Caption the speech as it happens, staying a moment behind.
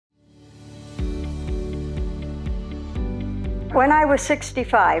When I was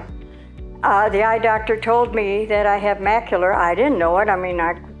 65, the eye doctor told me that I have macular. I didn't know it. I mean,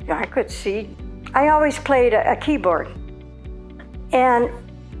 I could see. I always played a keyboard. And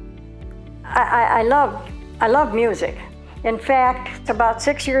I love music. In fact, about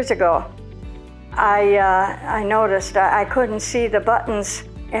 6 years ago, I noticed I couldn't see the buttons,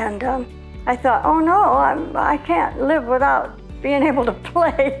 and I thought, oh no, I can't live without being able to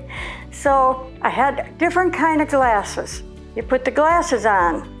play. So I had different kind of glasses. You put the glasses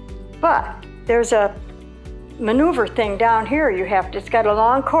on, but there's a maneuver thing down here. It's got a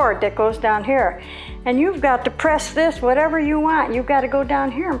long cord that goes down here, and you've got to press this, whatever you want. You've got to go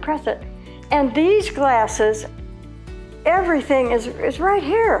down here and press it. And these glasses, everything is right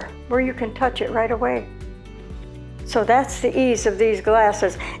here where you can touch it right away. So that's the ease of these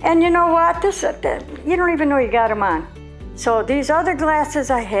glasses. And you know what? You don't even know you got them on. So these other glasses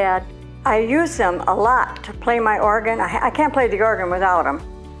I had, I use them a lot to play my organ. I can't play the organ without them.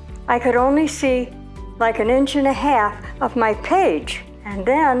 I could only see like 1.5 inches of my page. And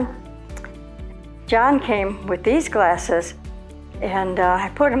then John came with these glasses, and I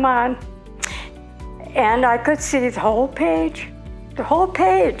put them on, and I could see the whole page,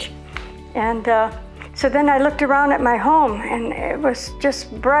 And so then I looked around at my home, and it was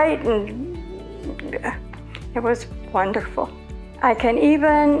just bright, and it was wonderful. I can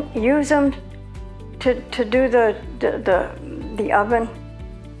even use them to do the oven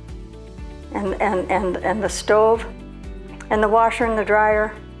and the stove and the washer and the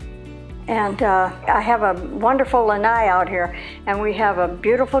dryer. And I have a wonderful lanai out here, and we have a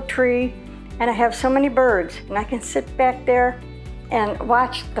beautiful tree, and I have so many birds, and I can sit back there and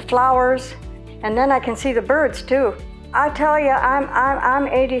watch the flowers, and then I can see the birds too. I tell you, I'm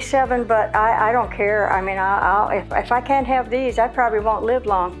 87, but I don't care. I mean, if I can't have these, I probably won't live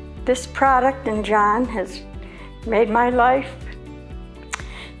long. This product and John has made my life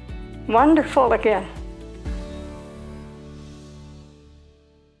wonderful again.